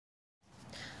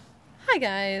Hi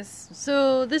guys,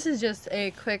 so this is just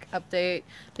a quick update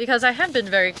because I have been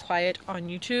very quiet on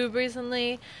YouTube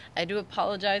recently. I do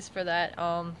apologize for that.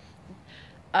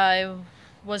 I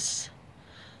was,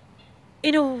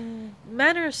 in a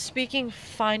manner of speaking,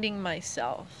 finding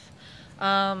myself.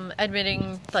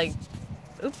 Admitting,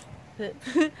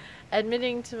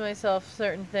 admitting to myself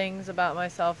certain things about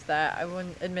myself that I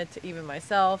wouldn't admit to even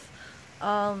myself,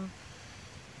 let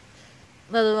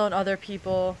alone other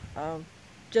people.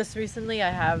 Just recently I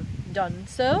have done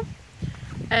so,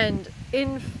 and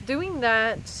in doing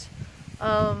that,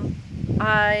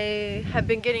 I have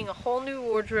been getting a whole new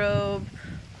wardrobe,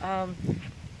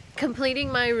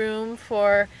 completing my room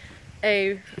for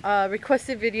a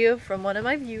requested video from one of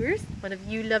my viewers, one of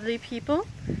you lovely people,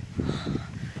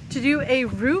 to do a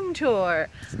room tour.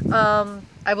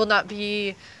 I will not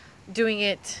be doing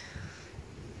it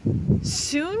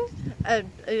soon.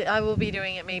 I will be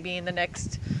doing it maybe in the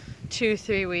next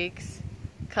 2-3 weeks,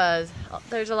 because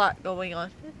there's a lot going on.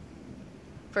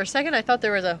 For a second I thought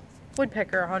there was a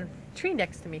woodpecker on a tree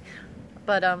next to me,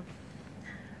 but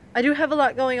I do have a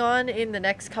lot going on in the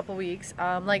next couple weeks.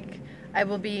 Like, I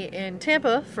will be in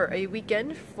Tampa for a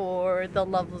weekend for the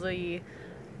lovely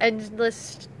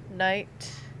Endless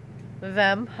Night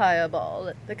Vampire Ball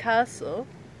at the castle.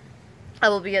 I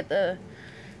will be at the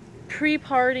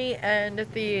pre-party and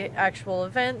at the actual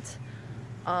event.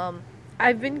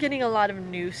 I've been getting a lot of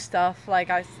new stuff. Like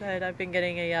I said, I've been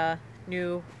getting a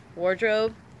new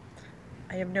wardrobe.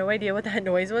 I have no idea what that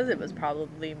noise was. It was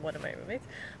probably one of my roommates.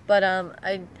 But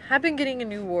I have been getting a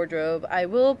new wardrobe. I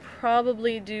will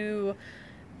probably do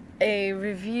a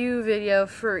review video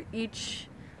for each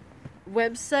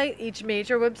website, each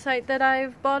major website that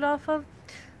I've bought off of.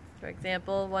 For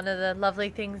example, one of the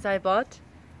lovely things I bought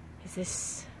is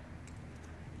this.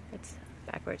 It's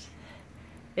backwards.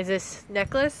 Is this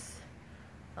necklace?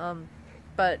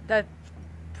 But that's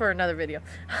for another video.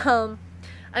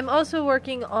 I'm also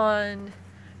working on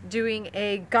doing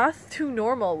a goth to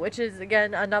normal, which is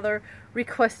again another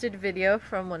requested video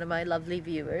from one of my lovely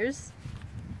viewers.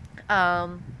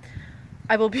 I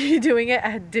will be doing it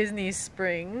at Disney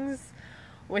Springs,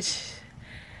 which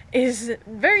is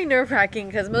very nerve-wracking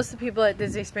because most of the people at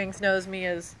Disney Springs knows me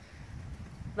as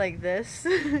like this.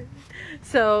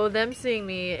 So them seeing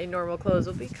me in normal clothes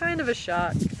will be kind of a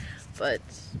shock, but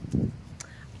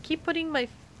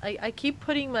I keep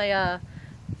putting my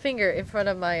finger in front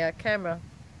of my camera.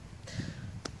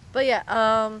 But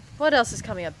yeah, what else is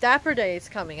coming up? Dapper Day is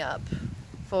coming up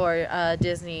for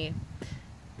Disney.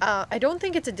 I don't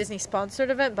think it's a Disney sponsored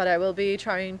event, but I will be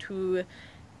trying to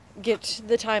get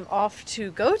the time off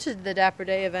to go to the Dapper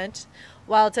Day event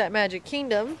while it's at Magic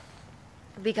Kingdom,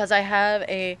 because I have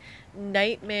a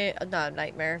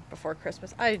nightmare before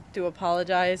Christmas. I do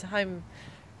apologize. I'm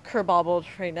kerbobbled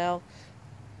right now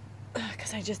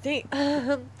because I just ate.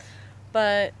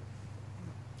 But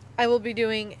I will be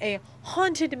doing a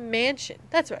haunted mansion.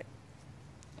 That's right.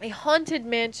 A haunted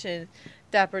mansion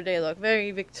Dapper Day look.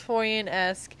 Very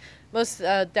Victorian-esque. Most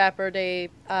Dapper Day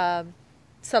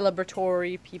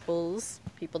celebratory people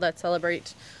that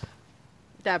celebrate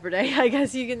Dapper Day, I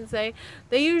guess you can say,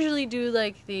 they usually do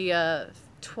like the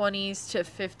 20s to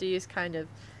 50s kind of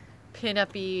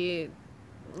pin-up-y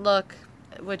look,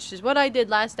 which is what I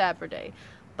did last Dapper Day.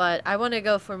 But I want to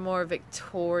go for more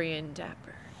Victorian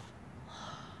Dapper,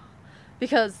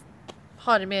 because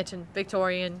Haunted Mansion,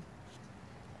 Victorian,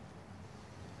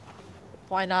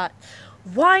 why not?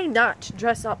 Why not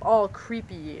dress up all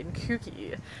creepy and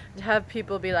kooky and have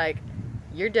people be like,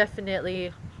 you're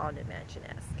definitely Haunted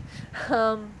Mansion-esque.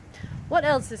 What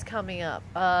else is coming up?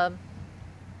 I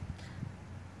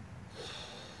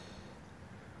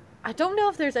don't know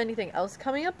if there's anything else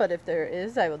coming up, but if there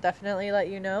is, I will definitely let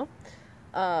you know.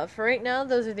 For right now,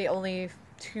 those are the only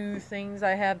 2 things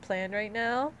I have planned right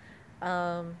now,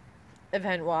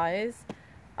 event-wise.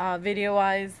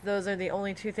 Video-wise, those are the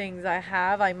only 2 things I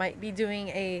have. I might be doing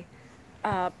a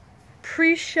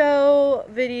pre-show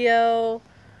video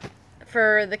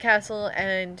for the castle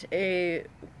and a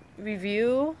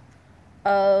review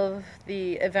of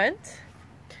the event.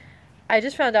 I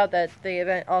just found out that the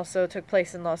event also took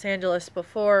place in Los Angeles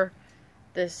before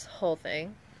this whole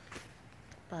thing.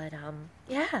 But,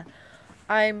 yeah,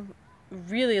 I'm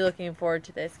really looking forward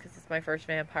to this because it's my first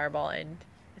Vampire Ball, and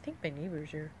I think my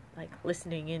neighbors are, like,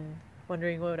 listening and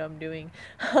wondering what I'm doing.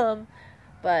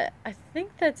 But I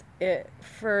think that's it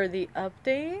for the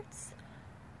updates.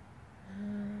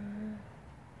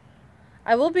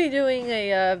 I will be doing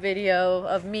a video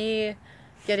of me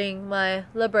getting my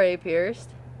labret pierced.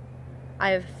 I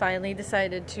have finally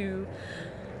decided to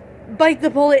bite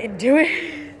the bullet and do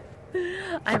it.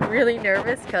 I'm really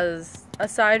nervous because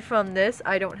aside from this,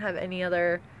 I don't have any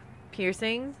other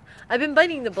piercings. I've been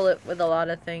biting the bullet with a lot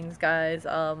of things, guys.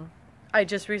 I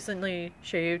just recently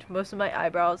shaved most of my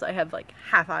eyebrows. I have like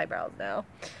half eyebrows now.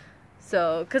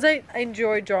 So, because I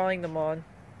enjoy drawing them on.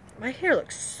 My hair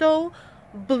looks so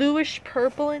bluish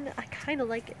purple and I kind of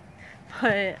like it.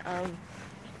 But,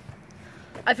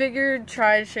 I figured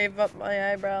try to shave up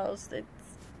my eyebrows.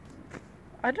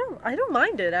 I don't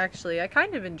mind it, actually. I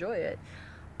kind of enjoy it.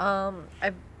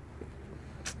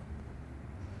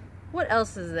 What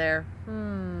else is there?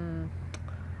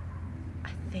 I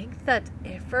think that's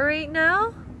it for right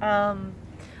now.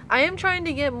 I am trying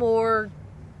to get more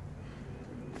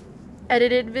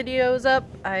edited videos up.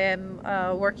 I am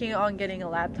working on getting a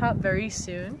laptop very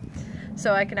soon,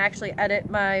 so I can actually edit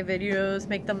my videos,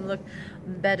 make them look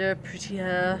better,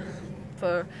 prettier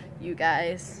for you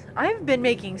guys. I've been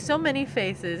making so many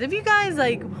faces. If you guys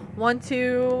like want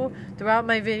to, throughout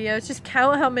my videos, just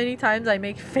count how many times I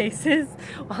make faces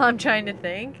while I'm trying to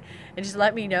think, and just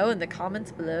let me know in the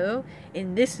comments below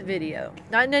in this video.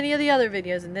 Not in any of the other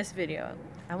videos, in this video.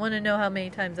 I want to know how many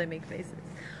times I make faces.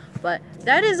 But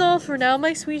that is all for now,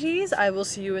 my sweeties. I will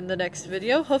see you in the next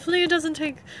video. Hopefully it doesn't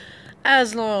take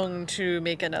as long to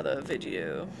make another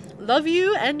video. Love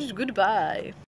you and goodbye.